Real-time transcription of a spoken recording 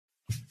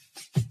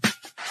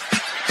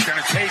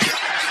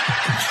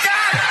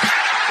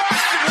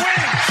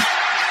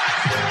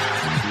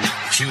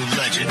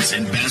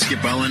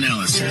basketball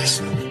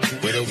analysis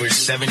with over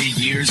 70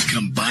 years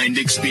combined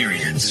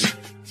experience.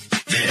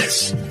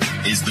 This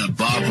is the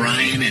Bob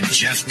Ryan and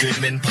Jeff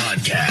Goodman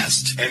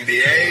podcast.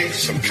 NBA,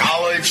 some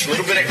college, a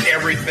little bit of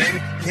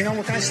everything. You know,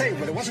 what can I say?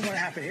 But it wasn't going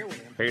to happen here with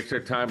him. Hey, it's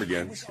that time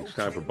again. It's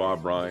time for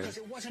Bob Ryan,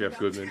 Jeff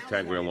Goodman,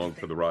 tagging along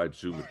for the ride,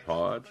 Zoom and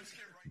Pod.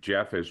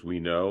 Jeff, as we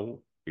know,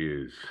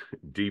 is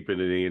deep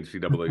into the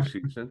NCAA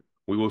season.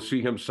 We will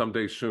see him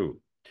someday soon.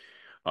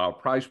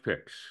 Prize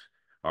Picks,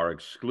 our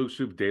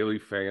exclusive daily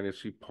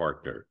fantasy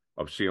partner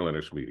of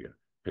CLNS Media.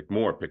 Pick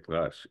more, pick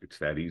less. It's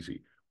that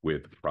easy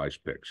with Prize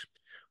Picks.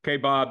 Okay,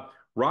 Bob,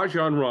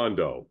 Rajon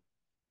Rondo.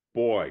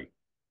 Boy,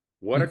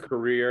 what a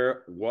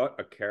career, what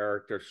a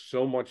character,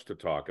 so much to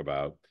talk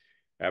about.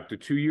 After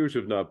 2 years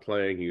of not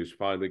playing, he has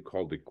finally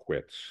called it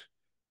quits.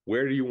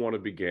 Where do you want to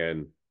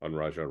begin on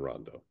Rajon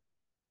Rondo?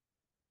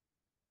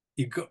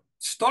 You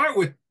start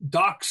with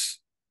Doc's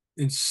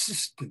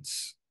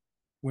insistence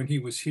when he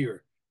was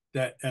here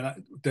that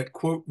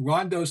quote,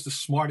 Rondo's the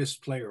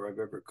smartest player I've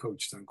ever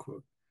coached,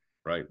 unquote.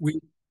 Right.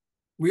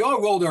 We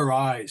all rolled our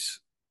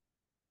eyes,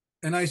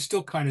 and I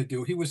still kind of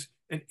do. He was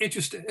it's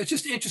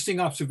just interesting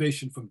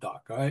observation from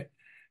Doc. All right.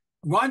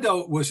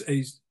 Rondo was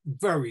a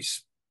very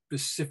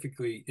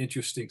specifically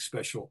interesting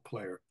special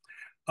player.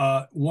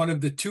 One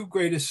of the two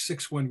greatest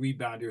 6'1"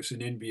 rebounders in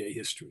NBA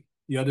history,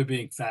 the other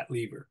being Fat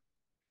Lever.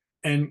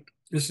 And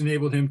this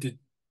enabled him to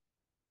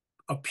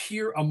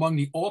appear among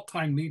the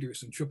all-time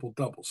leaders in triple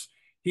doubles.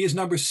 He is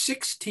number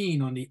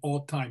 16 on the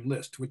all-time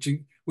list, which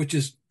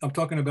is I'm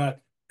talking about,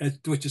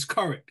 which is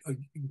current,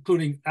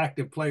 including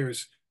active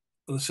players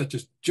such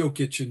as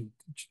Jokic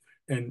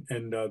and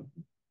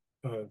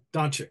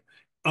Doncic.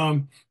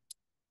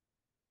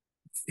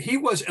 He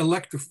was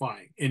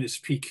electrifying in his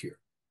peak here.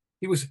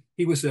 He was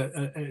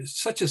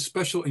such a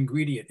special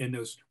ingredient in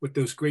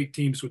those great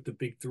teams with the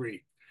big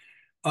three.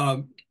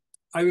 I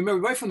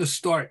remember right from the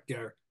start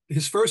there,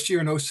 his first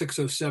year in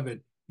 06-07,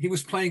 he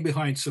was playing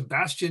behind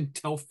Sebastian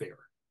Telfair.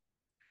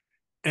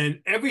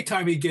 And every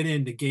time he'd get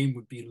in, the game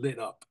would be lit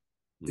up.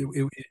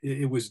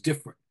 It was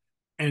different.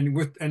 And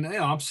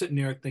I'm sitting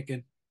there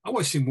thinking, I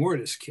want to see more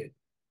of this kid.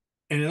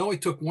 And it only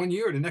took 1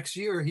 year. The next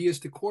year, he is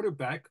the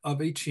quarterback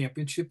of a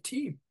championship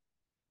team.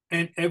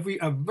 And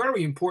a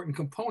very important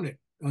component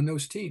on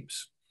those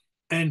teams.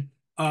 And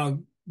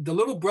the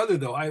little brother,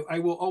 though, I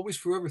will always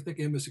forever think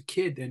of him as a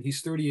kid, and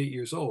he's 38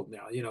 years old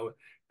now, you know.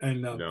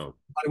 And by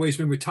the way, he's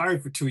been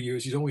retired for 2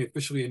 years. He's only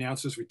officially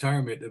announced his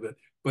retirement,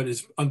 but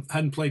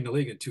hadn't played in the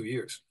league in 2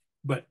 years.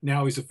 But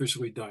now he's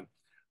officially done.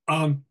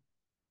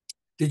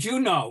 Did you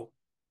know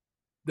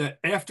that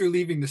after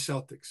leaving the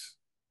Celtics,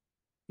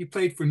 he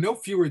played for no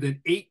fewer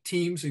than 8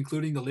 teams,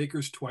 including the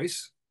Lakers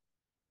twice?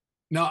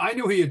 Now, I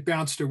knew he had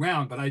bounced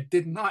around, but I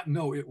did not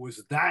know it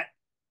was that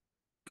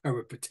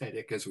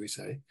peripatetic, as we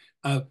say.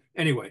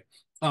 Anyway,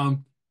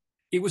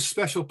 he was a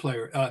special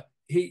player.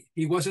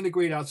 He wasn't a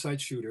great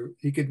outside shooter.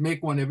 He could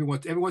make one every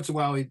once in a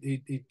while.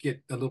 He'd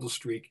get a little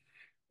streak,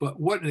 but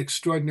what an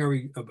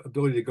extraordinary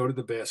ability to go to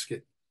the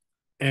basket.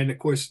 And of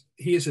course,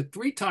 he is a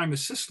 3-time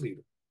assist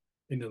leader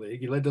in the league.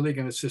 He led the league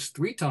in assists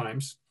 3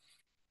 times,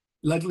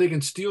 led the league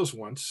in steals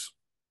once.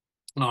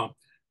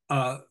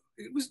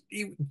 It was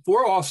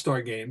 4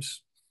 All-Star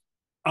games.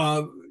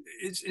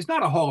 It's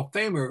not a Hall of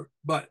Famer,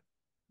 but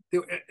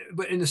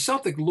in the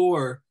Celtic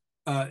lore,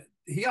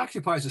 he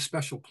occupies a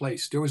special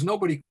place. There was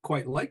nobody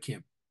quite like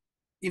him,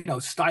 you know,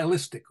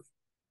 stylistically,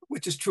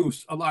 which is true.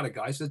 A lot of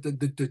guys,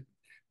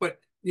 but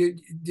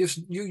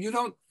you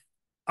don't.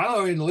 I don't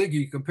know in the league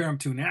you compare him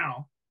to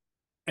now,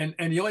 and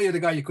the only other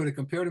guy you could have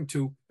compared him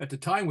to at the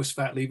time was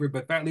Fat Lever,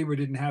 but Fat Lever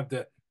didn't have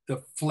the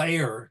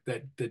flair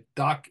that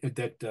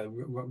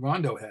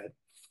Rondo had.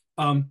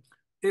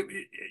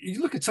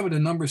 You look at some of the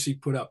numbers he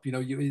put up. You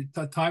know,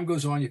 time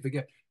goes on, you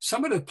forget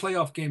some of the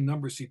playoff game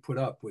numbers he put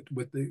up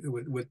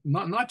with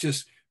not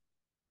just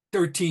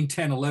 13,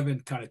 10,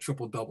 11 kind of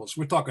triple doubles.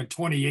 We're talking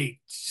 28,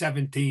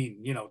 17,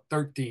 you know,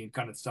 13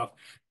 kind of stuff.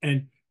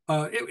 And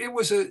but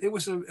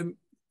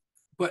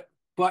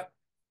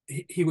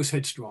he was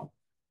headstrong.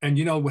 And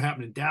you know what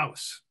happened in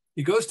Dallas?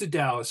 He goes to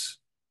Dallas,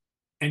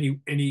 and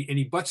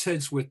he butts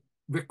heads with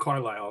Rick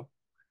Carlisle,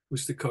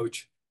 who's the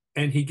coach,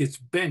 and he gets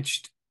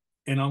benched.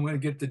 And I'm going to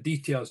get the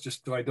details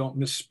just so I don't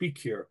misspeak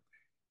here.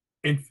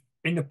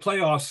 In the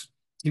playoffs,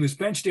 he was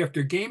benched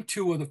after game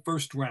 2 of the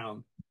first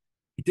round.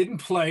 He didn't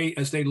play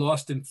as they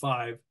lost in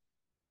 5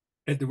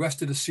 at the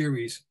rest of the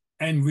series,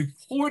 and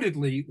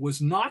reportedly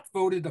was not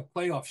voted a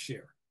playoff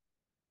share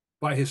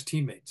by his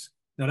teammates.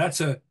 Now,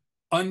 that's a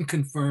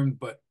unconfirmed,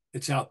 but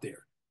it's out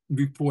there.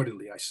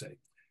 Reportedly, I say.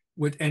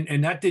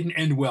 And that didn't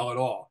end well at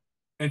all.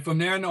 And from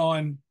then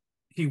on,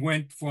 he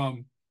went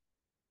from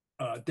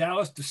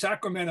Dallas to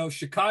Sacramento,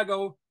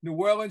 Chicago, New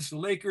Orleans, the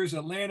Lakers,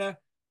 Atlanta,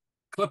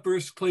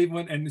 Clippers,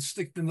 Cleveland, and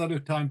stick another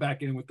time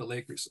back in with the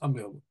Lakers.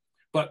 Unbelievable.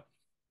 But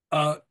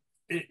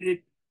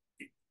the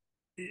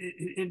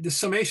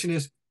summation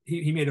is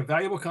he made a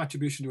valuable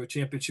contribution to a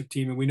championship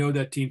team, and we know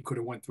that team could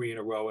have won 3 in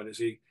a row, and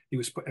he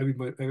was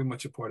very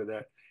much a part of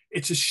that.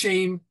 It's a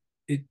shame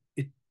that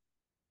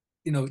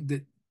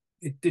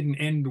it didn't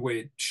end the way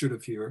it should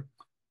have here.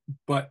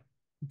 But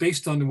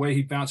based on the way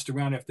he bounced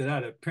around after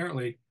that,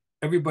 apparently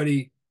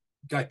everybody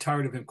got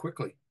tired of him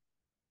quickly,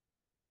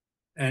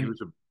 He and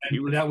was a and he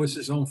was that was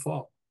his own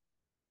fault.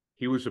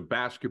 he was a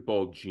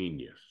basketball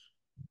genius.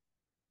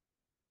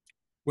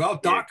 Well,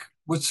 And Doc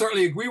would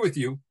certainly agree with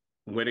you.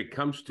 when it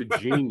comes to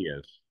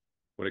genius,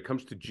 when it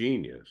comes to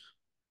genius,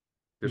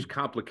 there's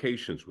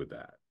complications with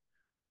that.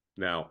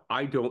 Now,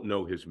 I don't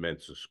know his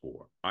Mensa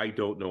score. I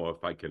don't know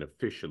if I can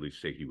officially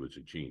say he was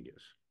a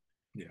genius.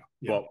 Yeah.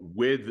 But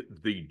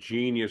with the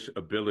genius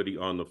ability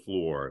on the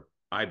floor,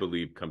 I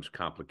believe comes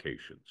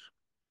complications.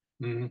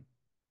 Mm-hmm.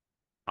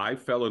 I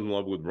fell in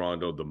love with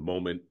Rondo the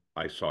moment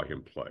I saw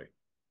him play.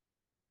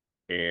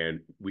 And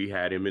we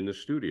had him in the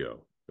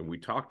studio and we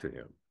talked to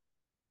him.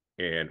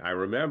 And I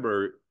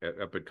remember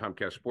up at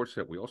Comcast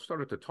Sportsnet, we all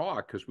started to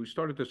talk because we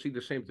started to see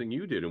the same thing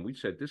you did. And we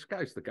said, this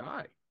guy's the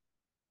guy.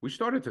 We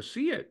started to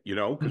see it,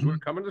 because we were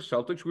coming to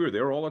Celtics. We were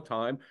there all the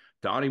time.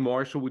 Donnie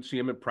Marshall would see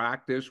him in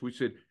practice. We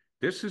said,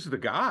 this is the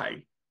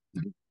guy.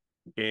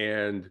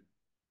 And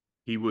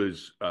he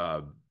was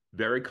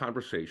very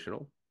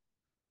conversational,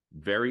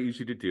 very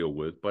easy to deal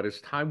with. But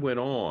as time went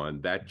on,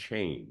 that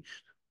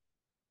changed.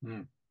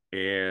 Mm.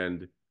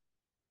 And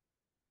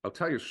I'll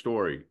tell you a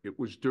story. It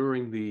was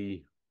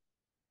during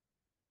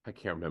I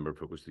can't remember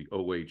if it was the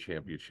 '08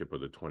 championship or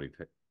the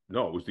 2010.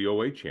 No, it was the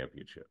 '08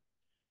 championship.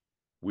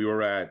 We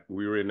were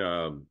in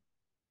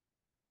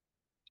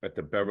at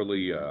the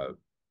Beverly Hill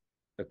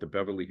at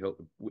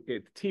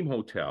the team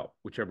hotel,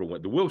 whichever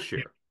one, the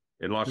Wilshire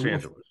in Los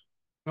Angeles.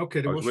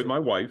 Okay, I was with my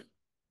wife,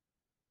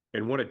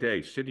 and what a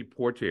day! Sidney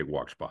Poitier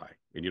walks by,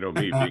 and me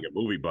being a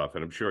movie buff,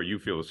 and I'm sure you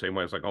feel the same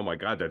way. It's like, oh my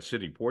God, that's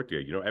Sidney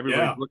Poitier.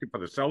 Everybody's looking for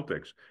the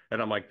Celtics,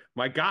 and I'm like,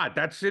 my God,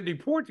 that's Sidney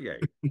Poitier.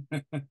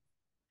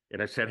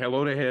 And I said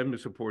hello to him,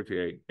 Mr.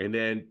 Poitier, and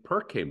then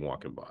Perk came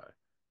walking by.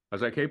 I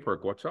was like, hey,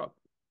 Perk, what's up?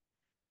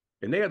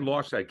 And they had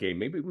lost that game.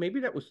 Maybe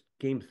that was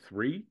game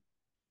 3.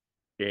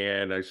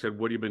 And I said,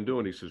 what have you been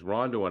doing? He says,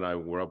 Rondo and I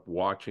were up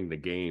watching the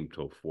game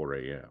till 4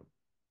 a.m.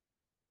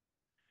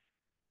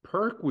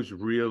 Perk was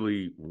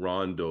really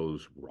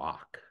Rondo's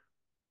rock.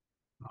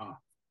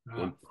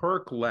 When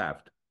Perk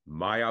left,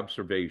 my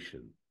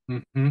observation,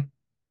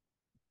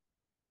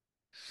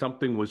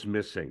 something was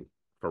missing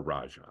for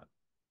Rajon.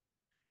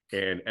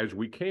 And as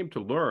we came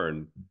to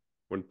learn,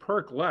 when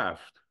Perk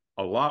left,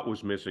 a lot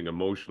was missing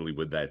emotionally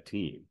with that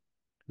team.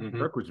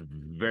 Perk was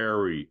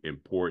very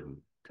important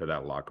to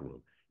that locker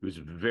room. He was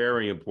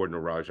very important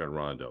to Rajon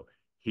Rondo.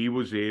 He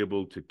was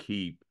able to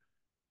keep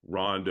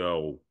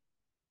Rondo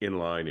in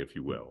line, if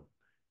you will.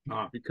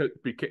 Because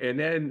and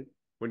then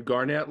when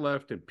Garnett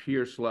left and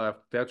Pierce left,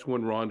 that's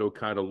when Rondo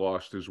kind of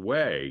lost his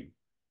way.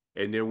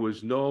 And there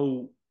was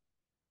no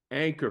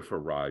anchor for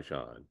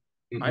Rajon.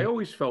 I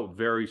always felt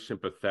very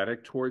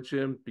sympathetic towards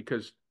him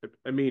because,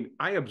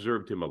 I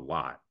observed him a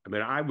lot.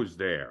 I was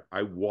there.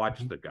 I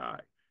watched the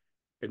guy.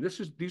 And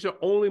these are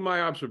only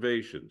my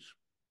observations.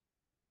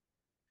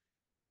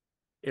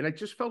 And I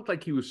just felt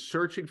like he was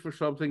searching for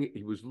something.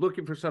 He was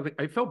looking for something.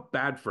 I felt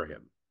bad for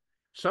him.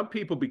 Some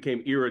people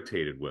became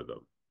irritated with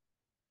him.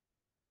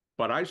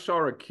 But I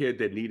saw a kid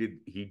that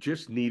he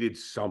just needed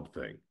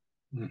something.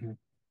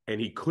 And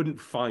he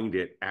couldn't find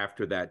it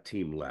after that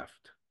team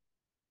left,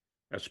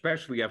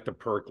 especially after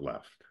Perk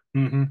left.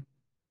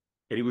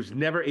 And he was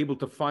never able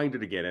to find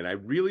it again. And I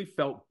really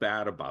felt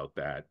bad about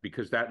that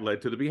because that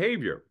led to the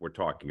behavior we're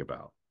talking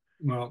about.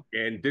 Well,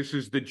 and this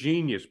is the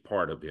genius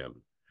part of him.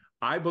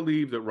 I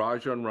believe that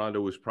Rajon Rondo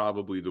was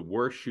probably the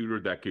worst shooter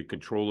that could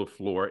control a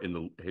floor in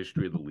the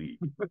history of the league.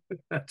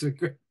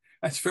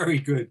 That's very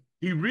good.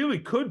 He really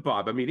could,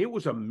 Bob. It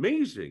was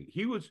amazing.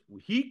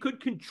 He could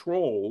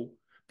control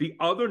the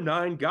other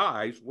 9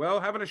 guys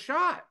while having a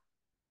shot.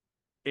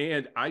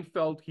 And I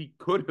felt he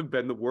could have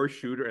been the worst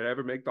shooter and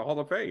ever make the Hall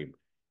of Fame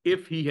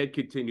if he had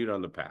continued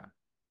on the path.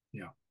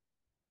 Yeah.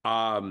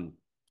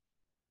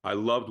 I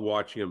loved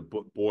watching him.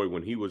 Boy,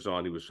 when he was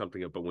on, he was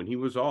something else. But when he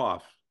was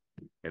off,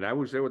 and I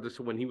was there with this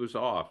when he was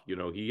off,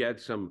 he had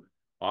some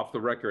off the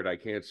record, I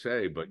can't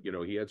say, but,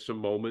 he had some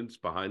moments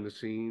behind the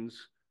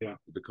scenes,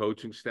 the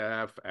coaching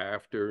staff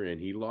after, and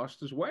he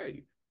lost his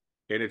way.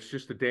 And it's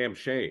just a damn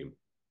shame.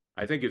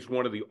 I think it's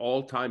one of the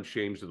all-time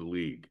shames of the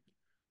league.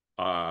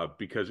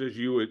 Because as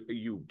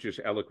you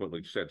just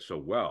eloquently said so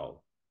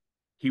well,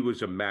 he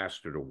was a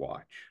master to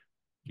watch.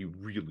 He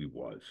really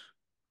was.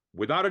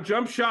 Without a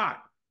jump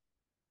shot.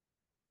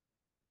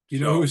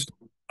 Whose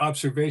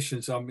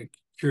observations I'm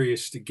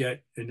curious to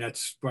get, and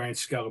that's Brian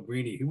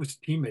Scalabrine. He was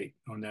a teammate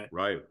on that.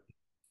 Right.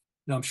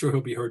 Now, I'm sure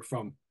he'll be heard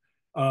from.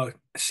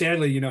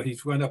 Sadly,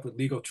 he's wound up with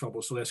legal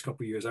troubles the last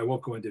couple of years. I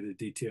won't go into the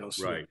details.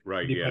 Right.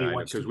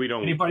 Because we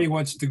don't. Anybody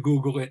wants to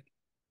Google it,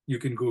 you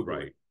can Google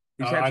it.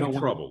 He's had some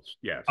troubles.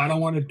 Yes. I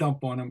don't want to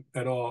dump on him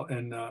at all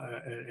in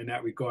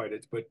that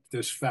regard. But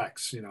there's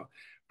facts,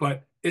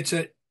 But it's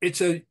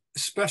a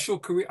special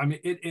career.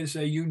 It is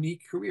a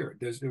unique career.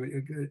 He's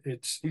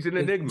an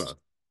enigma.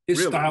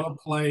 His style of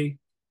play,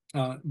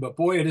 but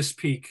boy, at his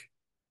peak,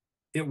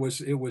 it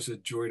was a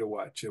joy to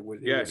watch. He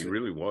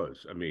really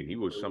was. I mean, he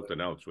was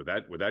something else with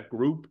that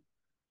group.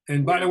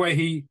 And by the way,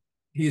 he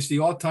is the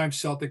all-time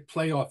Celtic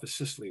playoff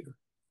assist leader,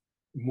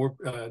 more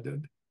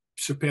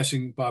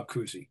surpassing Bob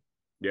Cousy.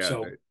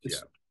 Yeah,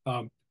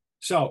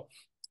 So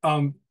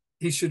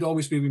he should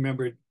always be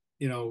remembered.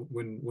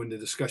 When the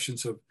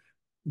discussions of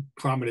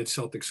prominent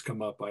Celtics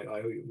come up,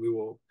 we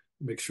will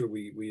make sure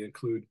we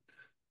include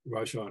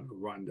Rajon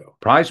Rondo.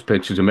 Prize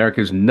Picks is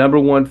America's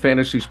 #1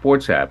 fantasy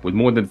sports app with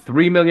more than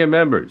 3 million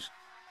members.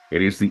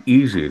 It is the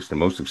easiest and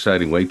most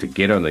exciting way to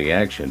get on the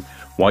action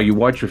while you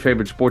watch your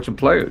favorite sports and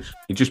players.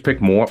 You just pick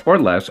more or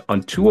less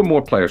on 2 or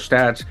more player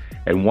stats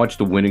and watch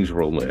the winnings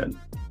roll in.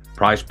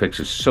 Prize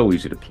Picks is so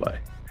easy to play.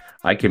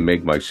 I can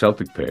make my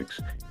Celtic picks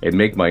and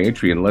make my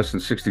entry in less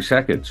than 60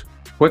 seconds.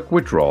 Quick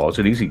withdrawals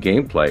and easy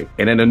gameplay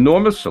and an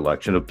enormous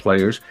selection of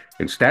players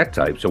and stat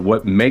types are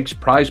what makes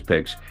Prize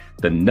Picks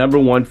the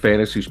 #1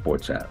 fantasy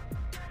sports app.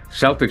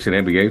 Celtics and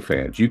NBA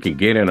fans, you can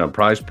get in on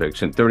Prize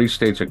Picks in 30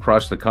 states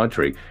across the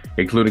country,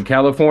 including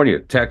California,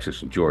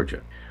 Texas, and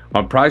Georgia.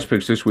 On Prize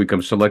Picks this week,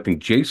 I'm selecting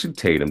Jason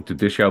Tatum to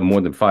dish out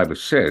more than 5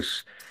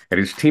 assists and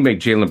his teammate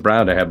Jaylen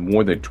Brown to have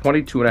more than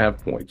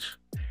 22.5 points.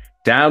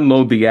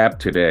 Download the app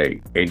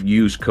today and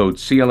use code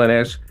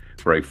CLNS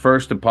for a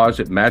first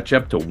deposit match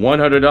up to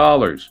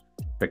 $100.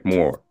 Pick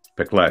more,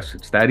 pick less.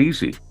 It's that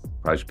easy.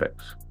 Prize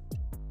Picks.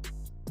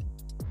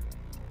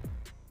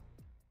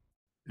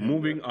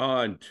 Moving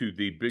on to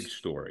the big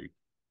story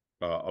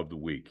of the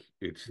week.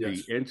 It's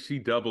the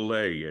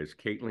NCAA as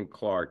Caitlin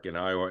Clark in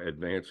Iowa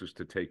advances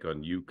to take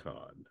on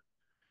UConn.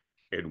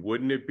 And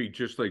wouldn't it be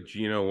just like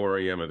Gino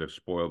Auriemma to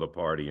spoil the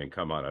party and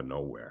come out of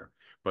nowhere?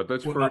 But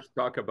let's first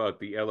talk about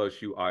the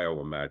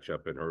LSU-Iowa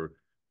matchup and her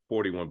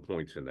 41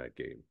 points in that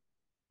game.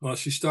 Well,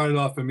 she started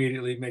off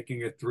immediately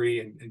making a 3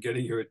 and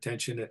getting your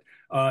attention.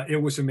 It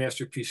was a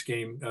masterpiece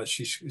game.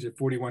 She's at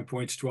 41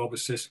 points, 12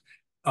 assists.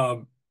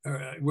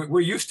 We're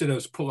used to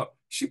those pull-up.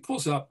 She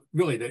pulls up,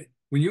 really,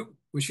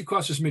 when she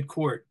crosses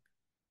midcourt,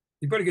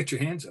 you better get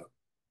your hands up.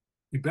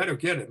 You better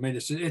get it. I mean,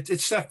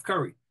 it's Steph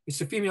Curry. It's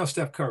the female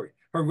Steph Curry.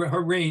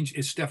 Her range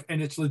is Steph,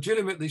 and it's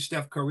legitimately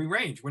Steph Curry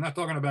range. We're not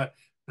talking about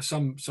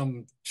some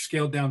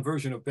scaled down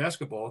version of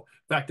basketball.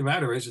 Fact of the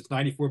matter is, it's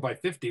 94 by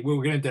 50.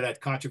 We'll get into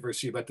that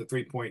controversy about the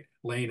 3-point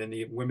lane and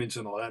the women's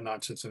and all that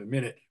nonsense in a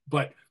minute.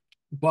 But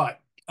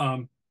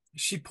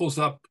she pulls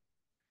up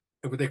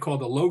what they call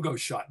the logo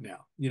shot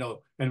now,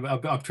 and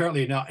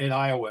apparently now in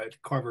Iowa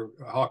at Carver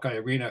Hawkeye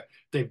Arena,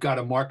 they've got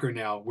a marker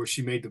now where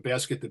she made the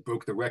basket that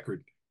broke the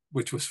record,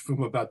 which was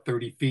from about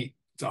 30 feet.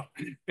 So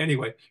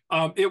anyway,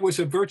 it was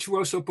a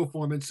virtuoso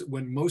performance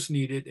when most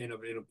needed in an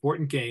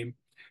important game.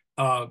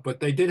 But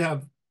they did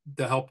have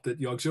the help,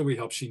 the auxiliary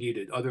help she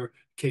needed.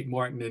 Kate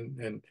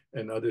Martin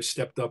and others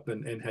stepped up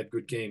and had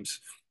good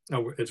games.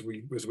 As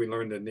we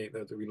learned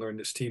we learned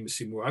this team to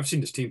see more. I've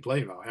seen this team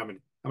play how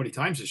many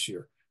times this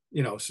year.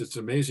 So it's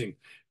amazing.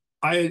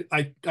 I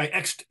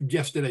X'd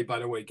yesterday, by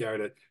the way,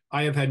 Garrett.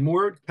 I have had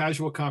more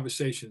casual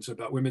conversations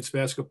about women's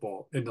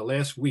basketball in the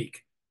last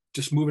week,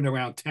 just moving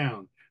around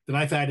town, than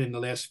I've had in the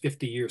last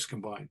 50 years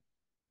combined.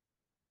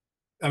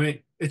 I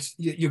mean, it's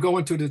you go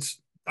into this.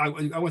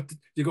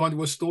 You go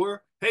into a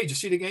store. Hey, did you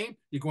see the game?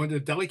 You go into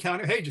the deli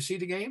counter. Hey, did you see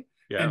the game?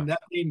 Yeah. And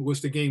that game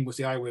was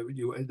the Iowa.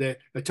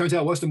 It turns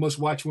out it was the most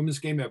watched women's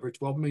game ever.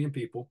 12 million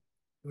people,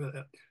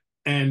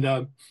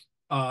 and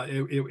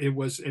it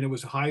was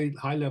a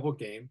high level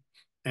game.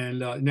 And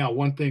now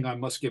one thing I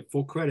must give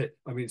full credit.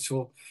 I mean,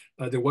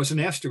 there was an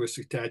asterisk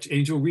attached.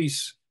 Angel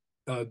Reese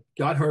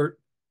got hurt.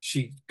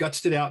 She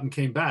gutsed it out and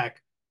came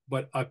back,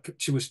 but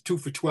she was 2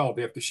 for 12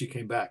 after she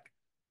came back.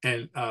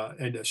 And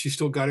she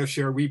still got her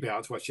share of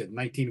rebounds. She had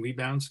 19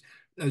 rebounds.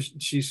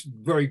 She's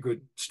very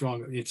good,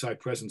 strong inside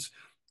presence.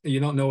 And you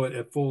don't know it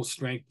at full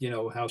strength,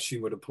 how she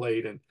would have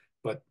played.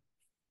 But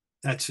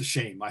that's a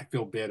shame. I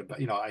feel bad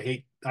about, I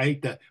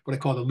hate that, what I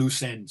call the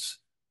loose ends.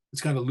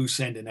 It's kind of a loose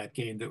end in that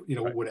game that,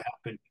 what would have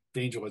happened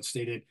if Angel had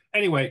stayed in.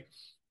 Anyway,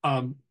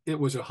 it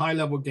was a high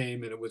level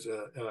game, and it was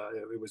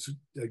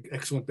an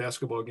excellent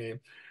basketball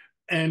game.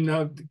 And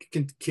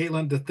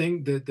Caitlin,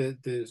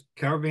 the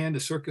caravan, the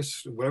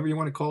circus, whatever you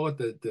want to call it,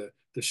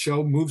 the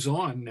show moves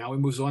on. Now it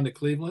moves on to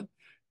Cleveland,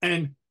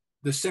 and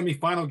the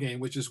semifinal game,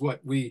 which is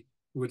what we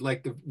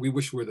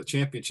wish were the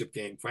championship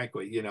game.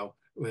 Frankly,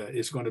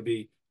 is going to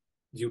be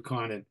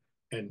UConn,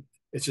 and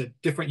it's a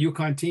different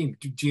UConn team.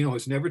 Gino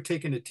has never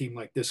taken a team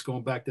like this,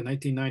 going back to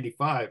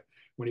 1995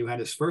 when he had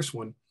his first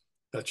one,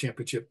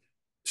 championship.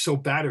 So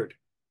battered,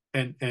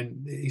 and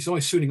he's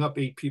only suiting up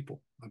 8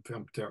 people.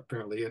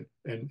 Apparently,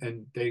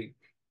 and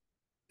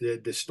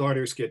the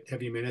starters get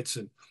heavy minutes,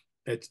 and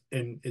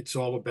it's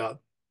all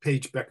about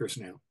Paige Beckers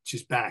now.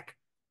 She's back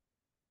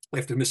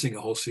after missing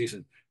a whole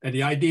season, and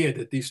the idea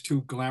that these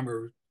two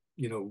glamorous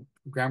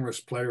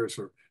players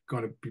are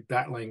going to be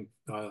battling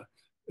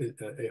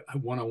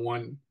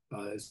one-on-one,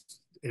 and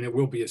it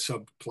will be a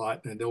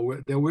subplot, and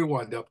they will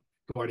wind up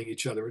guarding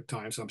each other at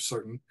times, I'm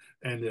certain,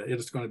 and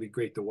it's going to be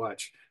great to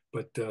watch.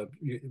 But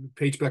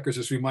Paige Beckers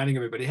is reminding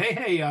everybody,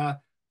 hey.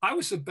 I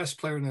was the best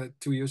player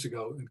 2 years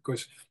ago. And of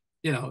course,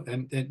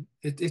 and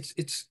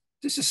it's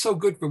this is so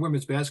good for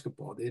women's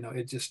basketball.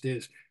 It just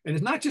is, and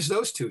it's not just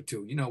those two.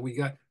 Too, we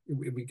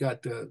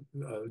got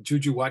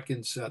Juju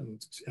Watkins out in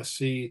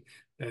SC,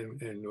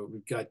 and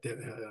we've got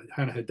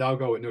Hannah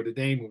Hidalgo at Notre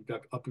Dame. We've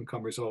got up and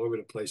comers all over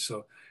the place.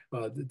 So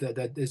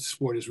that this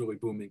sport is really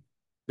booming.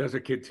 Does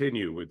it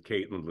continue with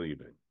Caitlin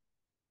leaving?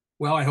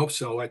 Well, I hope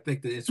so. I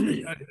think that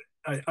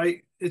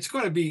it's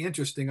going to be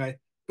interesting.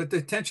 But the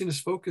attention is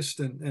focused,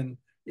 and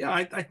yeah,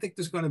 I think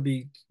there's going to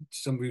be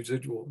some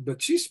residual.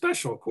 But she's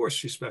special, of course,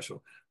 she's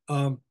special.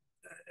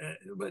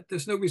 But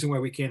there's no reason why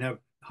we can't have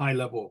high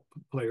level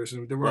players,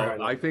 and there are high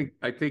Well, level.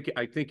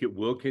 I think it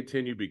will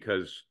continue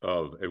because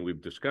of, and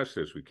we've discussed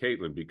this with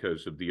Caitlin,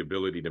 because of the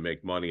ability to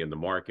make money in the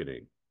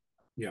marketing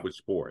Yeah, with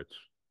sports.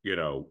 yeah,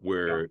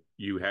 Where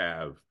you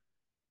have,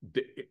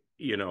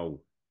 you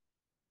know,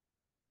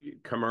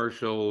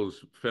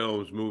 commercials,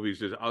 films, movies.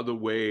 There's other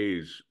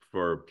ways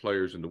for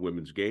players in the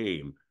women's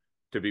game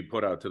to be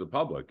put out to the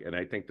public, and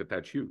I think that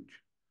that's huge.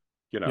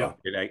 yeah,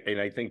 And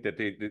I think that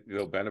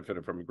they'll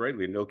benefit from it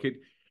greatly. And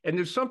and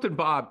there's something,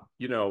 Bob.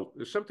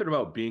 There's something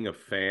about being a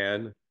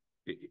fan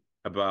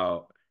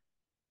about.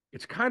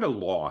 It's kind of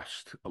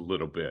lost a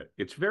little bit.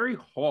 It's very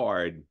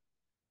hard.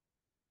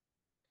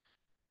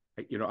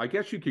 I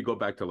guess you could go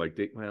back to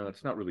well,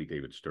 it's not really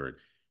David Stern.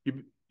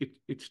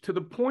 It's to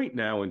the point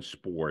now in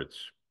sports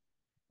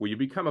where you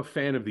become a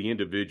fan of the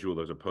individual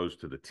as opposed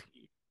to the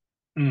team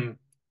mm,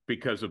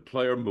 because of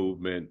player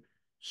movement,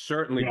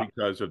 certainly yeah,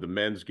 because of the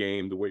men's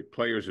game, the way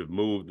players have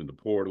moved in the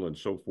portal and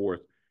so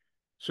forth.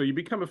 So you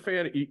become a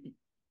fan.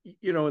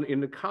 In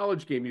the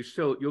college game,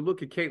 you'll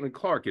look at Caitlin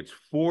Clark. It's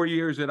 4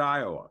 years at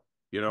Iowa.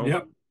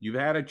 yeah, You've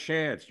had a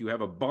chance. You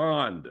have a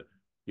bond.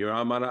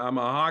 I'm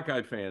a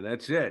Hawkeye fan.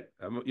 That's it.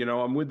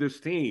 I'm with this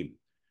team,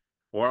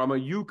 or I'm a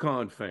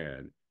UConn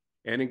fan.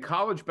 And in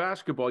college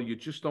basketball, you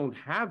just don't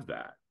have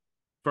that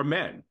for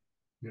men.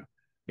 yeah.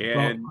 Well,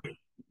 And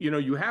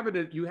you have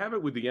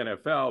it with the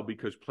NFL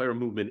because player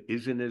movement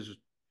isn't as,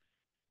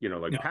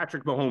 like yeah,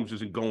 Patrick Mahomes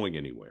isn't going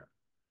anywhere.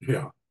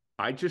 yeah.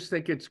 I just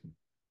think it's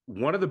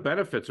one of the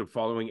benefits of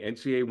following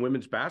NCAA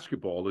women's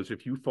basketball is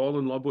if you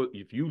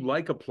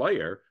like a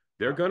player,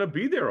 they're Yeah. going to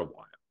be there a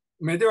while.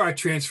 I mean, there are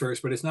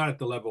transfers, but it's not at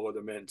the level of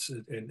the men's,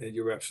 and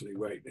you're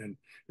absolutely right. And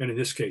in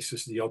this case,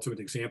 this is the ultimate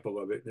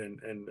example of it. And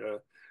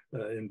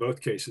in both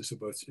cases, of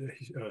both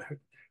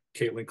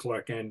Caitlin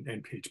Clark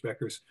and Paige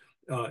Beckers,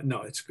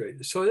 no, it's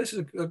great. So this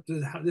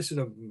is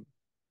a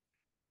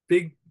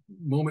big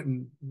moment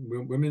in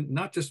women,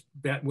 not just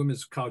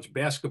women's college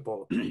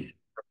basketball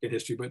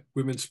history, but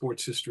women's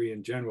sports history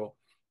in general.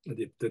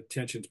 The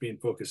attention's being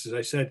focused. As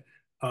I said,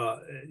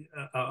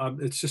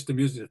 it's just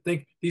amusing to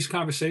think these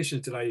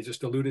conversations that I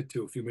just alluded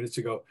to a few minutes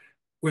ago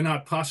were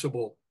not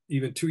possible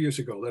even 2 years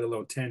ago, let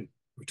alone 10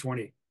 or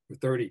 20 or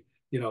 30.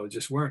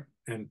 Just weren't.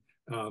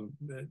 Um,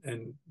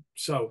 and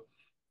so,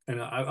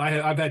 and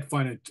I've had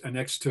fun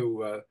next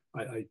to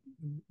I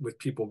with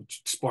people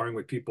sparring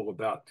with people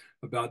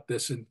about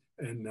this and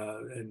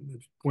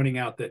pointing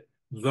out that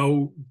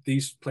though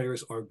these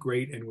players are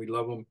great and we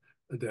love them,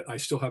 that I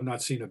still have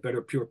not seen a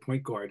better pure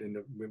point guard in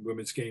the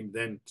women's game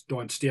than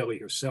Dawn Staley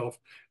herself,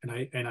 and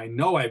I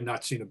know I have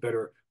not seen a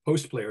better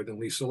post player than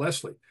Lisa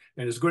Leslie.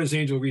 And as good as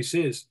Angel Reese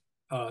is,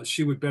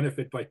 she would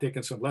benefit by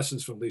taking some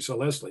lessons from Lisa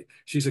Leslie.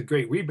 She's a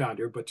great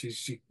rebounder, but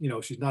she's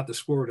not the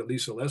scorer that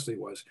Lisa Leslie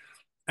was.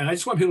 And I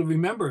just want people to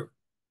remember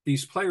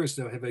these players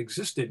that have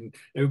existed. And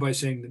everybody's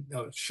saying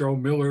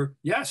Cheryl Miller,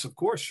 yes, of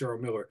course, Cheryl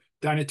Miller,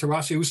 Diana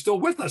Taurasi, who's still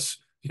with us,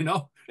 and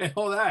all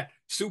that.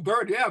 Sue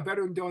Bird, yeah,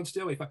 better than Dawn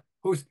Staley.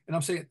 And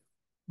I'm saying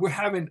we're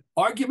having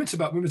arguments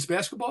about women's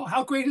basketball.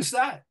 How great is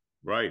that?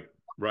 Right,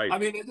 right. I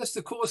mean, that's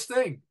the coolest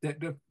thing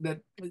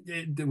that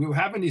we were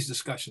having these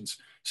discussions.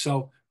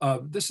 So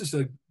this is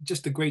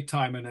just a great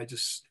time, and I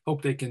just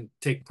hope they can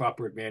take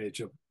proper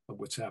advantage of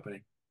what's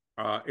happening.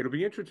 It'll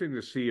be interesting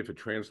to see if it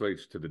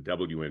translates to the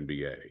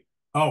WNBA.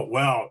 Oh,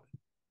 well,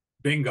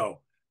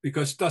 bingo.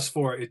 Because thus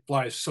far, it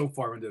flies so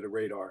far under the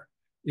radar.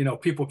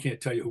 People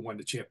can't tell you who won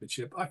the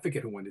championship. I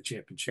forget who won the And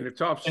championship.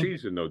 it's off And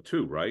season though,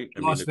 too, right? I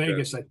mean, Las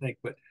Vegas, I think.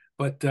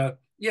 But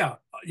yeah,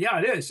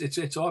 it is.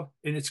 It's off,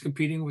 and it's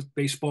competing with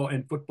baseball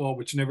and football,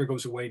 which never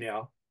goes away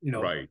now.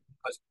 right.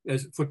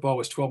 As football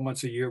was 12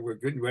 months a year, we're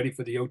getting ready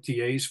for the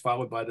OTAs,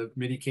 followed by the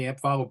mini camp,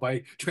 followed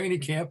by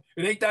training camp.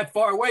 It ain't that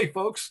far away,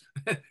 folks.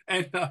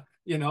 And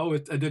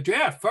the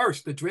draft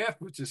first. The draft,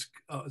 which is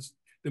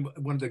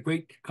one of the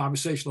great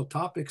conversational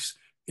topics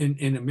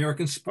in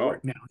American Oh,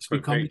 sport now. It's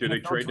because become do the they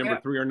NFL trade number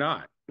draft. 3 or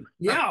not?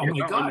 Yeah, oh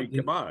my I God. mean,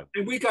 come on.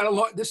 And we got a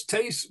lot. This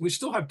taste, we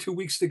still have 2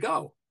 weeks to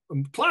go.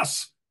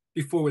 Plus,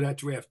 before that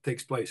draft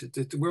takes place,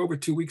 we're over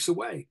 2 weeks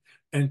away.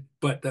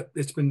 But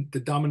it's been the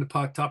dominant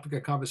topic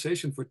of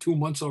conversation for 2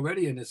 months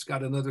already, and it's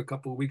got another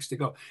couple of weeks to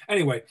go.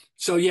 Anyway,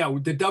 so yeah,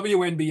 the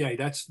WNBA.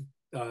 That's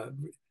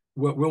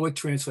will it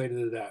translate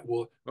into that?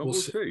 We'll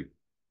see. See.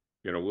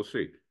 We'll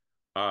see.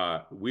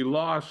 We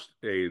lost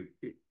a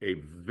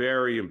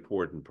very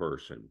important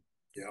person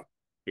Yeah,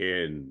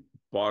 in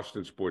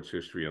Boston sports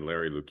history and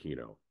Larry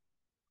Lucchino.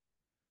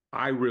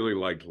 I really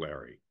liked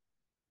Larry.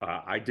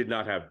 I did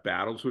not have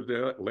battles with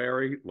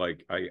Larry.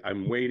 Like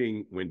I'm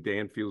waiting when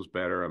Dan feels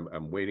better.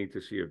 I'm waiting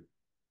to see if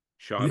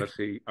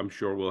Shaughnessy, I'm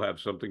sure, will have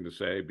something to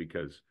say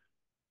because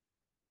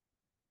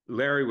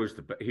Larry was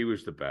he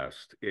was the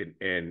best.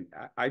 And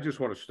I just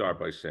want to start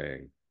by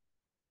saying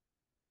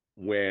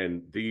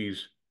when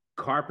these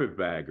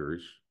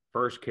carpetbaggers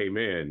first came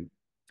in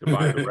to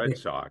buy the Red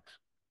Sox,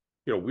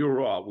 we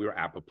were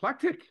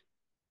apoplectic. I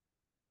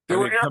There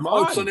were mean, air come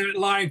quotes on on. that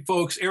line,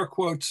 folks. Air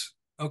quotes.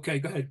 Okay,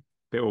 go ahead.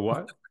 They were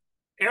what?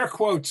 Air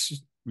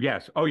quotes,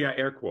 Yes. Oh yeah,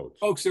 air quotes.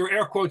 folks. There were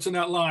air quotes on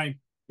that line.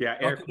 Yeah,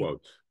 air Okay,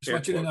 quotes. just Air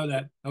want you to quotes. know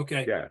that.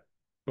 Okay. Yeah.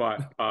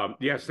 But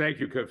yes, thank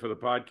you for the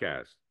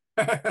podcast.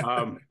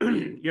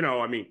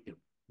 I mean,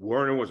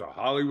 Werner was a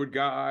Hollywood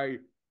guy.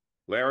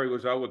 Larry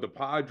was out with the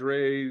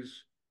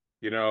Padres.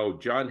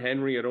 John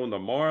Henry had owned the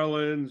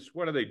Marlins.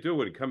 What are they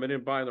doing? Coming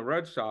in buying the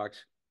Red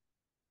Sox.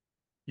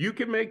 You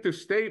can make the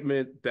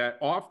statement that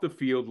off the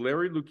field,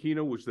 Larry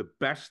Lucchino was the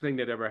best thing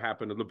that ever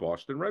happened to the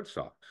Boston Red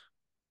Sox.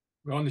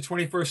 Well, in the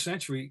 21st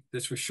century,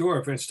 that's for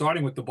sure. And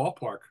starting with the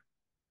ballpark,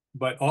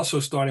 but also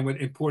starting with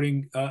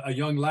importing a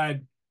young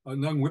lad, a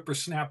young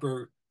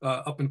whippersnapper,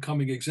 up and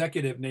coming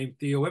executive named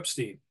Theo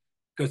Epstein,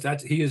 because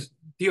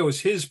Theo is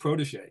his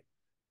protege,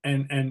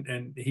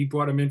 and he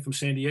brought him in from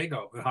San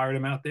Diego and hired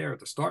him out there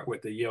to start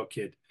with, the Yale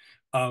kid.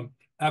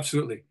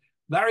 Absolutely,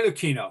 Larry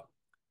Lucchino.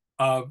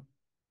 Uh,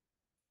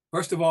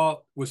 First of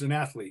all, was an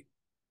athlete.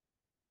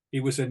 He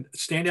was a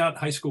standout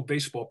high school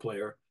baseball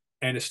player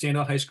and a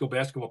standout high school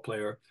basketball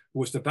player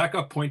who was the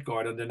backup point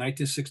guard on the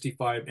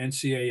 1965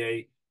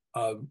 NCAA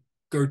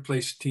third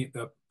place team,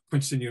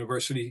 Princeton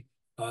University,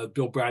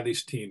 Bill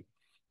Bradley's team.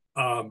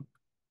 Um,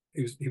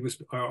 he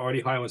was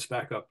Artie Highland's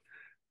backup.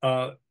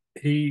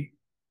 He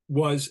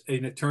was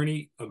an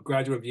attorney, a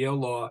graduate of Yale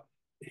Law.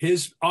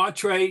 His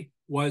entree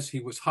was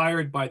he was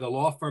hired by the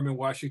law firm in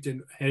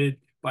Washington, headed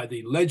by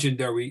the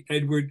legendary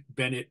Edward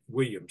Bennett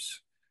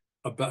Williams,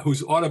 about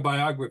whose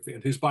autobiography,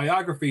 and his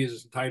biography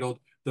is entitled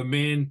 "The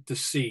Man to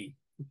See."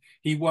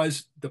 He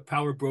was the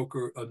power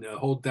broker of the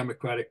whole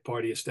Democratic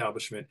Party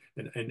establishment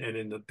and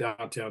in the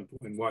downtown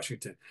in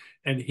Washington.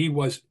 And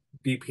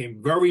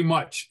became very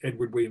much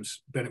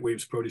Bennett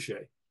Williams'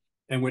 protege.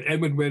 And when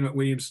Edward Bennett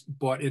Williams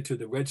bought into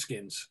the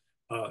Redskins,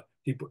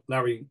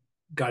 Larry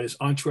got his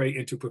entree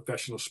into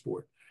professional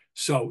sport.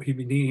 So he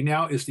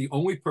now is the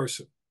only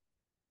person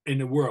in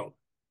the world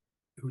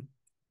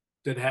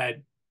that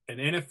had an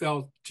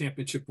NFL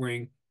championship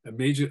ring, a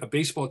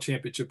baseball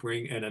championship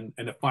ring,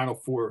 and a Final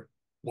Four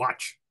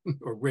watch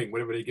or ring,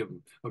 whatever they give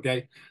him.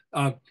 Okay.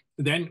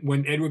 Then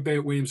when Edward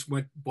Bennett Williams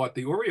bought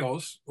the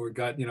Orioles,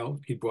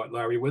 he brought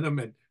Larry with him,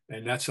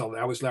 and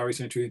that was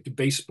Larry's entry into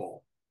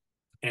baseball.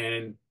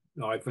 And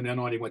from then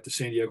on, he went to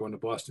San Diego and to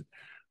Boston.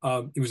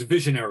 He was a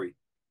visionary,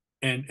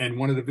 and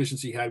one of the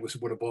visions he had was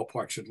what a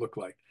ballpark should look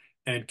like.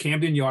 And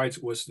Camden Yards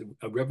was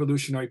a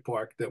revolutionary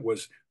park that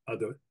was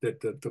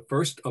the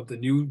first of the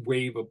new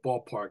wave of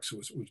ballparks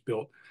was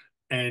built,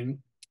 and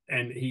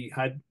he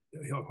had,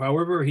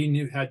 however,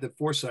 had the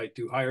foresight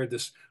to hire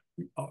this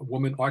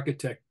woman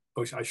architect.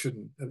 Oh, I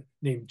shouldn't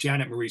named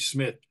Janet Marie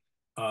Smith,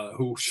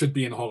 who should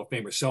be in the Hall of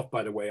Fame herself,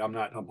 by the way. I'm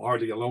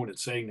hardly alone in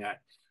saying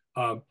that.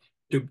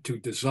 To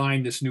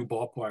design this new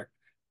ballpark,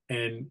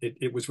 and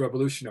it was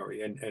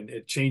revolutionary, and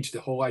it changed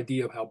the whole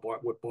idea of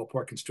what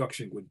ballpark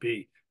construction would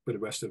be for the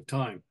rest of the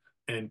time.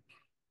 And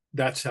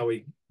that's how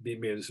he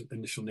made his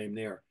initial name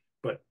there.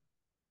 But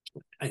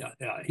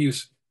he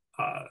was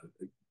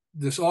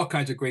there's all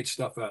kinds of great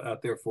stuff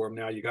out there for him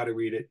now. You got to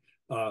read it.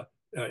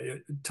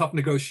 Tough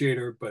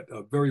negotiator, but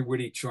a very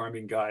witty,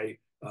 charming guy.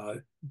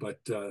 But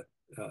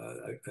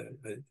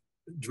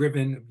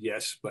driven,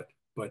 yes, but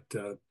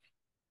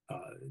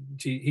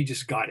he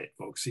just got it,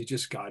 folks. He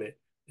just got it,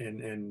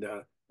 and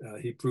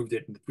he proved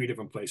it in 3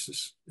 different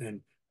places.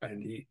 And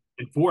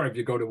four, if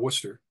you go to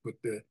Worcester with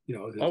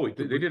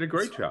They did a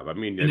great job. I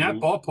mean, that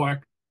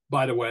ballpark,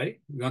 by the way,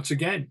 once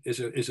again, is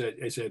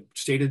a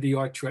state of the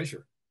art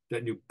treasure.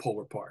 That new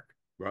Polar Park,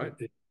 right?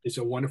 It's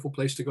a wonderful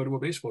place to go to a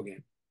baseball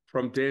game.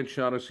 From Dan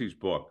Shaughnessy's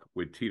book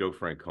with Tito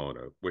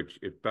Francona, which,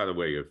 by the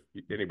way, if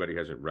anybody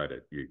hasn't read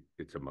it,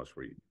 it's a must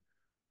read.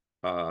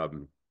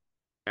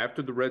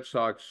 After the Red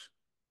Sox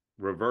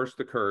reverse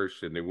the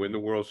curse and they win the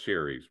World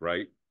Series,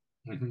 right?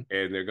 Mm-hmm.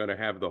 And they're going to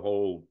have the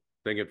whole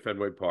thing at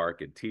Fenway Park,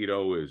 and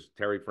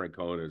Terry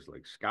Francona is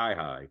like sky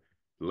high.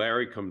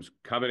 Larry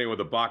coming in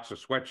with a box of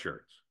sweatshirts.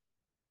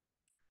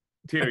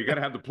 Tito, you got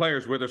to have the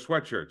players wear their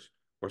sweatshirts.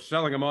 We're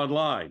selling them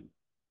online,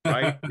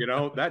 right?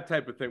 That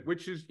type of thing,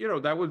 which is,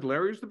 that was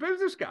Larry's the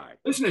business guy.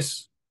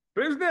 Business.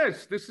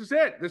 This is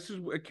it. This is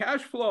a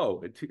cash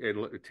flow.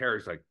 And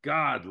Terry's like,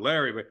 God,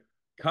 Larry, but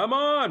come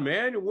on,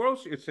 man.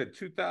 It said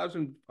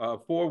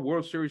 2004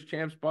 World Series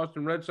champs,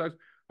 Boston Red Sox.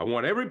 I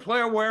want every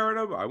player wearing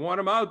them. I want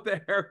them out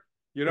there.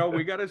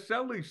 We got to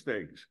sell these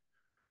things.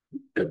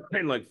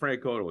 And like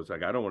Francona was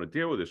like, I don't want to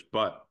deal with this,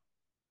 but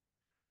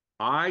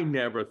I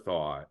never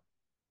thought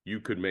you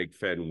could make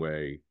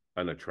Fenway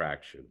an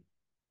attraction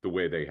the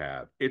way they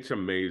have. It's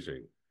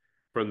amazing.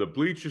 From the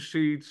bleacher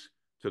seats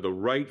to the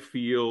right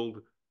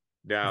field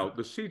Now,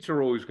 the seats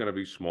are always going to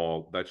be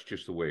small. That's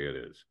just the way it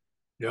is.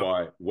 Yep.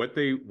 But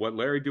what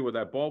Larry did with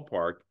that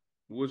ballpark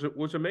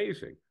was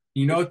amazing.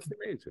 You It's know,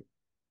 amazing.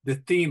 the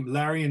theme,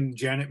 Larry and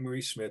Janet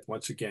Marie Smith,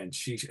 once again,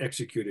 she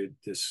executed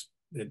this,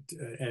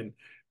 and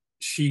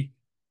she,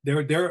 I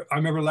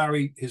remember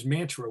Larry, his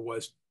mantra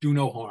was do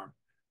no harm,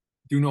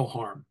 do no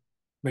harm.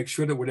 Make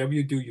sure that whatever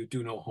you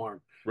do no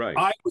harm.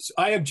 Right.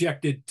 I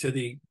objected to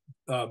the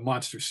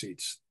monster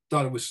seats,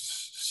 thought it was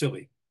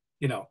silly.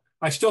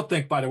 I still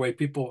think, by the way,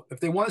 people, if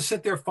they want to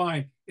sit there,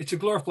 fine. It's a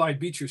glorified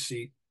beacher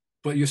seat,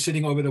 but you're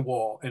sitting over the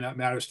wall, and that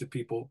matters to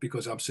people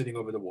because I'm sitting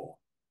over the wall.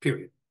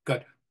 Period.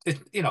 But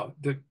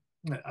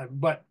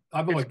but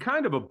I've It's only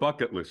kind of a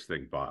bucket list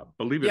thing, Bob.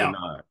 Believe it or yeah,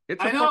 not,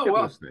 it's a I know. bucket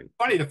Well, list thing.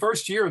 funny, the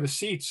first year of the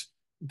seats,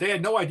 they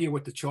had no idea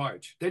what to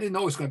charge. They didn't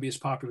know it was going to be as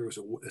popular as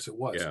it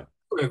was. Yeah.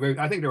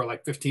 I think they were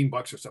like $15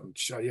 or something.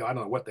 I don't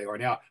know what they are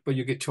now, but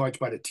you get charged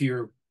by the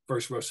tier,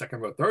 first row, second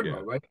row, third Yeah.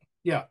 row, right?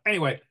 Yeah.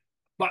 Anyway,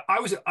 but I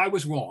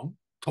was wrong,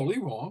 totally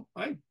wrong.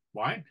 Right?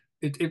 Why?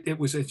 It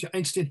was an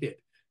instant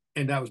hit,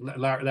 and that was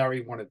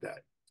Larry wanted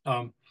that.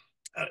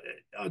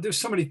 There's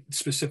so many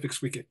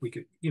specifics we could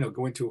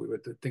go into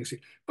with the things,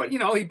 but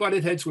he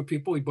butted heads with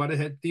people. He butted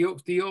head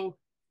Theo,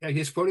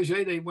 his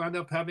protege. They wound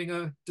up having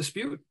a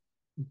dispute.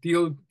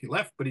 Theo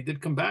left, but he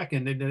did come back,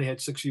 and then they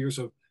had 6 years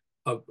of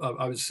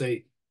I would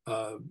say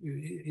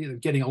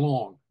getting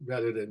along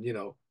rather than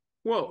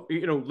Well,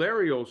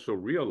 Larry also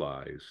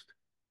realized,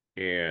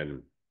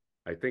 and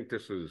I think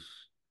this is,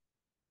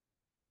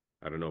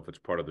 I don't know if it's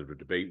part of the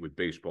debate with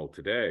baseball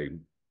today.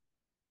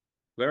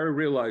 Larry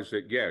realized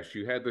that, yes,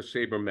 you had the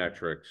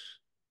sabermetrics,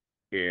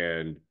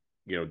 and,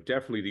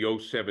 definitely the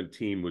 '07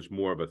 team was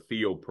more of a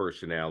Theo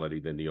personality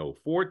than the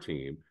 '04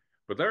 team.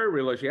 But Larry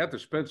realized you had to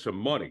spend some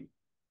money.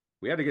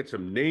 We had to get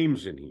some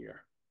names in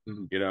here.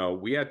 Mhm.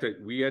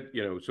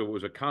 So it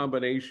was a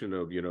combination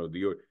of,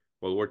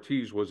 well,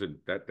 Ortiz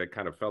wasn't that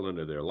kind of fell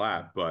into their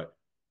lap, but,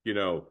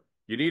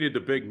 you needed the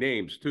big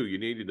names too. You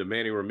needed the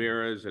Manny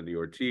Ramirez and the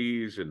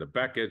Ortiz and the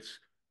Beckett's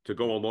to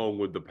go along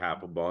with the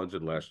Papelbons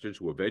and Lesters,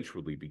 who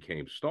eventually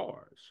became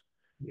stars.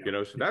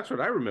 Yeah. So that's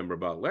what I remember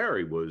about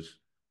Larry was,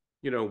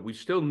 we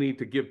still need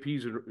to give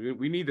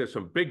we need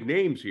some big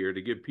names here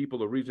to give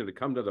people a reason to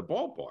come to the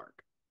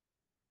ballpark.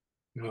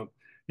 Yeah,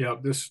 yeah.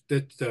 This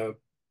that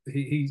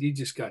he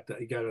just got that.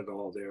 He got it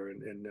all there,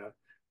 and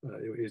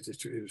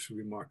it was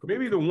remarkable.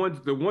 Maybe the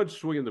one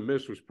swing and the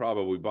miss was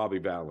probably Bobby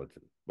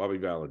Valentine. Bobby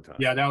Valentine.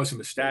 Yeah, that was a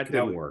mistake. That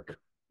didn't work.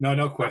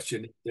 No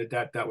question.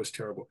 That was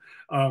terrible.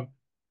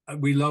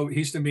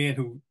 He's the man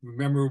who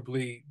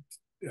memorably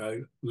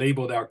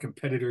labeled our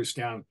competitors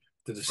down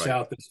to the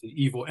south as the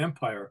evil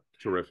empire.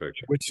 Terrific.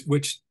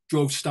 Which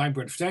drove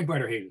Steinbrenner.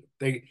 Steinbrenner hated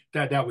him.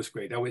 That was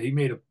great. He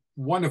made a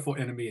wonderful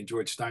enemy in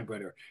George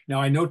Steinbrenner. Now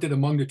I note that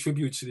among the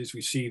tributes that is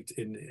received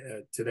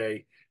in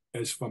today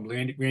is from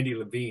Randy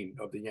Levine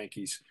of the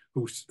Yankees,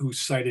 who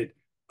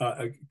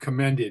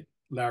commended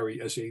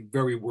Larry as a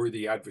very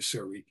worthy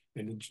adversary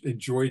and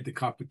enjoyed the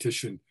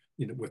competition,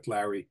 with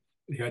Larry.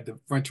 He had the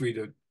effrontery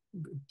to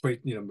play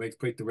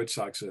the Red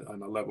Sox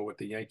on a level with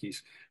the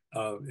Yankees.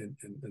 And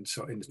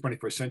so in the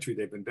 21st century,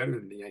 they've been better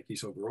than the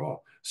Yankees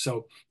overall.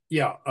 So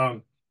yeah,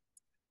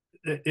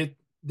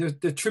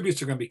 the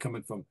tributes are going to be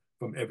coming from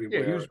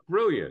everywhere. Yeah, he was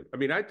brilliant. I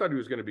mean, I thought he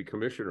was going to be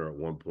commissioner at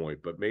one point,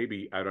 but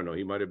maybe, I don't know,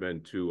 he might have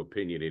been too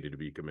opinionated to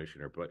be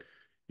commissioner. But,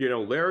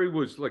 Larry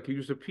was like, he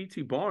was a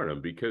P.T.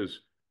 Barnum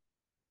because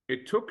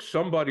it took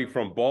somebody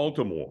from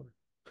Baltimore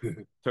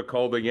to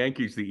call the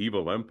Yankees the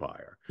evil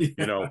empire.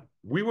 Yeah.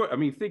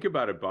 Think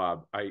about it,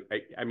 Bob. I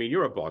mean,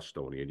 you're a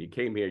Bostonian. You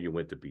came here, you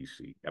went to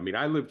BC. I mean,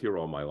 I lived here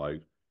all my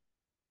life.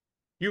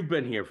 You've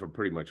been here for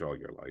pretty much all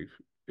your life.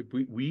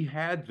 We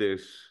had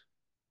this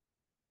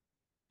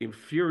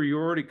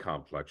inferiority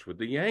complex with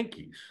the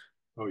Yankees.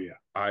 Oh yeah.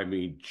 I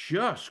mean,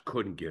 just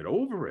couldn't get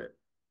over it.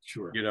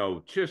 Sure.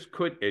 Just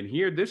couldn't. And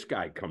here this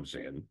guy comes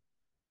in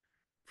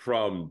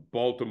from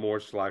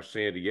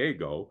Baltimore/San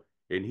Diego,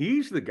 and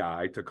he's the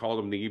guy to call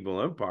him the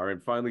evil empire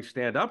and finally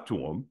stand up to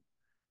him,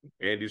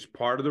 and is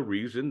part of the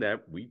reason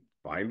that we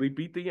finally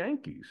beat the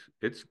Yankees.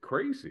 It's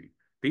crazy.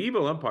 The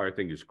evil empire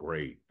thing is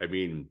great. I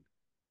mean,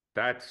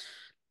 that's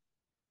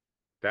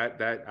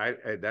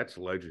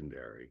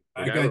legendary.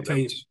 I got to tell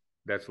you.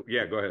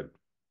 Go ahead.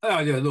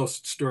 Yeah, a little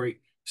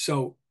story.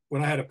 So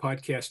when I had a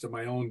podcast of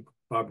my own,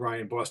 Bob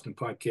Ryan Boston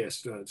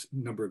podcast, a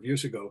number of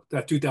years ago,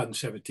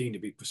 2017 to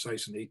be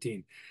precise, in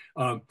 18,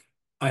 I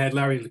had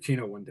Larry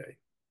Lucchino one day,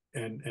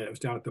 and it was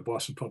down at the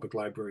Boston Public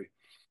Library.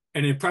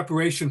 And in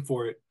preparation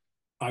for it,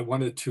 I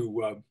wanted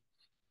to,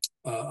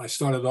 I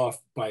started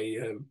off by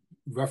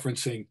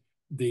referencing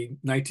the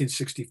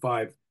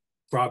 1965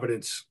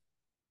 Providence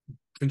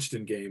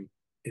Princeton game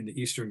in the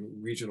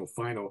Eastern Regional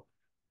Final.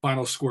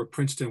 Final score,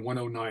 Princeton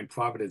 109,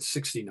 Providence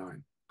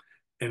 69.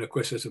 And of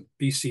course, as a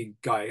BC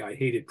guy, I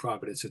hated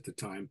Providence at the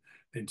time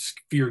and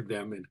feared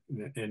them.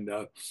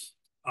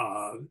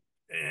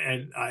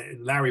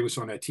 Larry was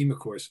on that team, of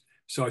course.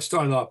 So I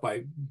started off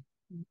by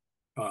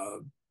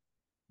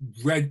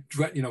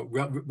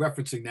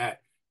referencing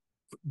that.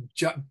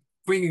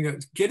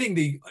 getting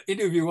the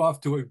interview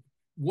off to a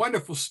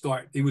wonderful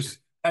start. He was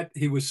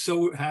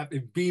so happy,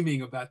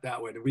 beaming about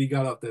that one. We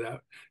got up to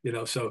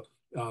that, So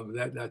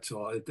that's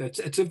all.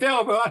 It's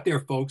available out there,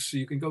 folks. So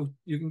you can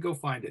go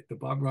find it. The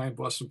Bob Ryan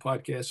Boston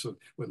Podcast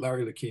with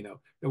Larry Lucchino.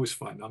 It was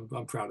fun.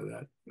 I'm proud of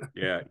that.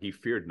 Yeah, he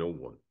feared no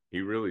one.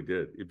 He really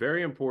did.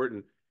 Very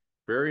important.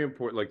 Very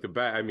important. Like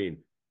I mean,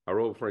 our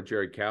old friend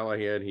Jerry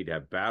Callahan, he'd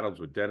have battles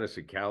with Dennis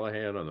and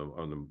Callahan on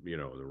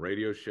the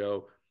radio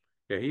show.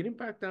 Yeah, he didn't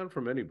back down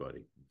from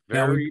anybody.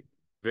 Very,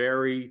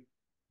 very,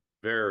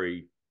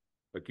 very,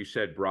 like you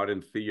said, brought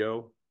in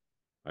Theo.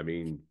 I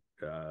mean,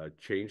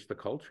 changed the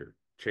culture.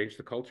 Changed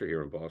the culture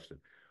here in Boston.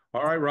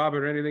 All right,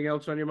 Robert, anything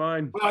else on your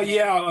mind? Well,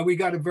 yeah, we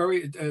got a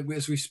very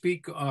as we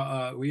speak.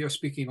 We are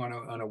speaking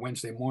on a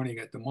Wednesday morning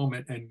at the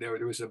moment, and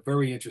there was a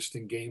very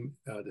interesting game.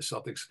 The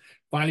Celtics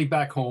finally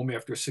back home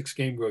after a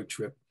 6-game road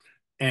trip,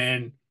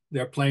 and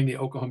they're playing the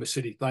Oklahoma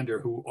City Thunder,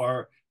 who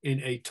are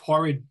in a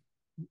torrid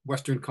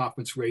Western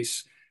Conference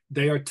race.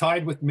 They are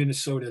tied with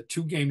Minnesota,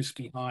 2 games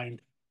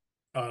behind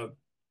right.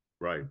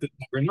 the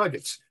Denver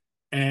Nuggets,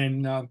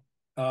 and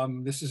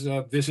this is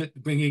a visit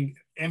bringing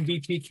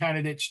MVP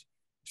candidates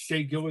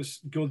Shai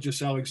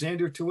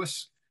Gilgeous-Alexander to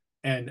us,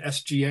 and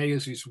SGA,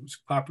 as he's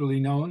popularly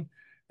known.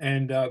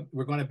 And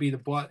we're going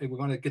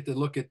to get to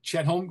look at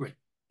Chet Holmgren,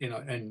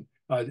 and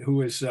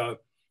who is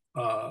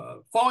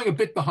falling a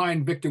bit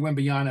behind Victor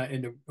Wembanyama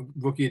in the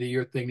Rookie of the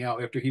Year thing now,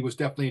 after he was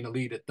definitely in the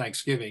lead at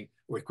Thanksgiving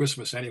or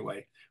Christmas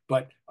anyway.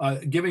 But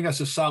giving us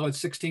a solid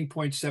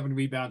 16.7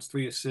 rebounds,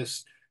 3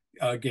 assists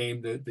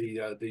game,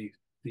 the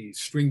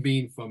string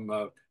bean from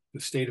the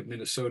state of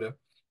Minnesota,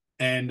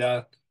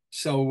 and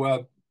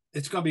so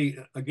it's going to be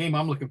a game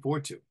I'm looking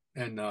forward to,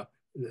 and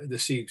to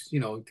see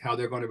how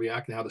they're going to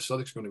react and how the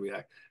Celtics are going to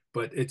react.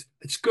 But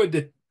it's good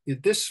that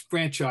this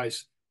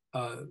franchise,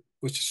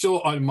 which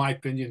still, in my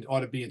opinion,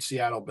 ought to be in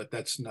Seattle, but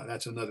that's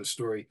another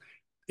story.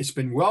 It's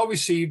been well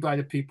received by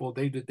the people.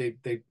 I'm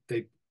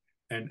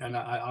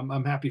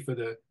happy for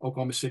the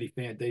Oklahoma City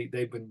fan.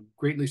 They've been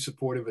greatly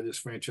supportive of this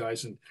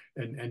franchise,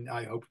 and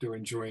I hope they're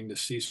enjoying the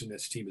season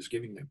this team is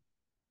giving them.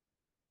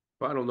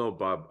 I don't know,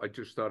 Bob. I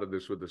just thought of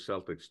this with the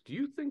Celtics. Do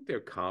you think their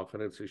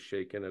confidence is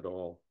shaken at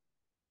all?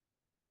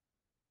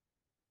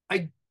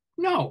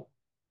 No.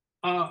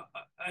 I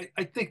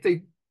think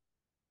they.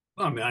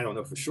 I mean, I don't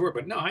know for sure,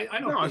 but no, I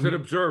don't. No, as an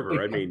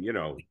observer, I mean,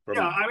 from...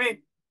 Yeah, I mean,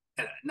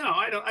 no,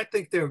 I don't. I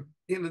think they're.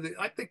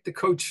 I think the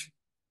coach,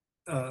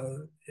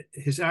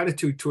 his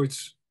attitude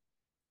towards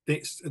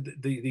these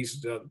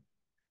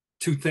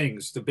 2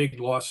 things: the big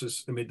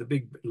losses. I mean, the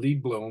big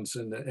lead blowns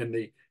and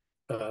the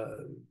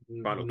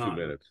final 2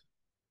 minutes.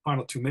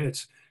 Final 2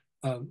 minutes.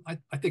 I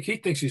think he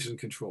thinks he's in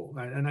control,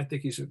 and I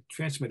think he's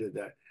transmitted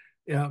that.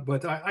 Yeah,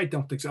 but I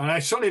don't think so. And I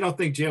certainly don't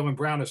think Jaylen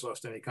Brown has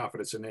lost any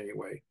confidence in any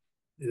way.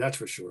 That's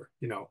for sure.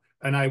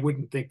 And I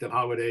wouldn't think that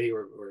Holiday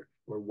or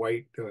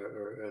White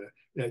or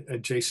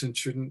Jason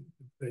shouldn't.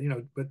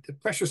 But the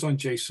pressure's on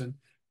Jason.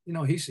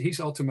 He's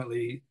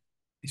ultimately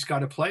got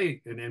to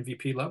play an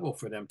MVP level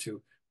for them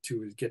to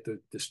get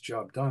this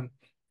job done.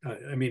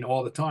 I mean,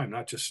 all the time,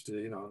 not just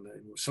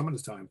some of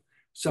the time.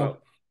 So.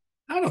 Well,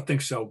 I don't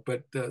think so,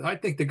 but I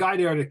think the guy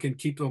there that can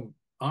keep them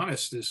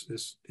honest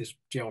is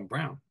Jaylen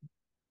Brown.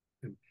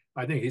 And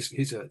I think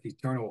he's an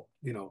eternal,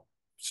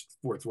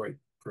 forthright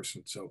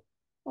person. So,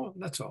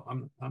 that's all.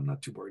 I'm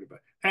not too worried about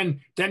it. And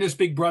then there's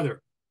Big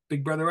Brother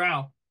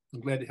Al.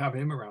 I'm glad to have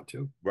him around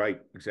too. Right,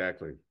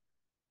 exactly.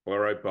 All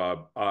right,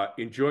 Bob.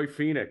 Enjoy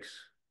Phoenix.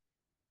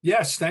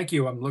 Yes, thank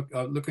you. I'm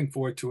looking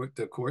forward to it,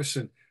 of course,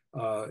 and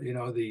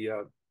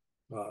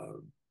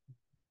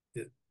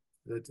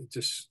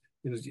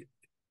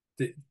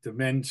the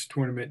men's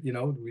tournament,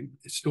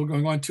 it's still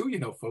going on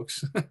too,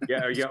 folks.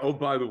 Yeah. Oh,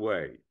 by the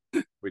way,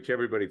 which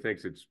everybody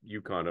thinks it's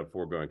UConn a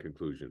foregone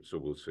conclusion, so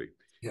we'll see.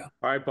 Yeah.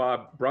 All right,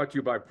 Bob. Brought to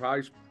you by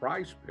Prize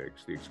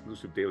Picks, the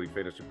exclusive daily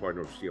fantasy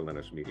partner of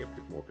CLNS Media.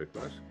 Pick more, pick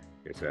less.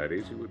 It's that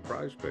easy with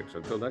Prize Picks.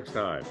 Until next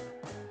time,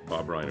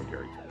 Bob Ryan and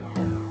Gary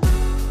Taylor.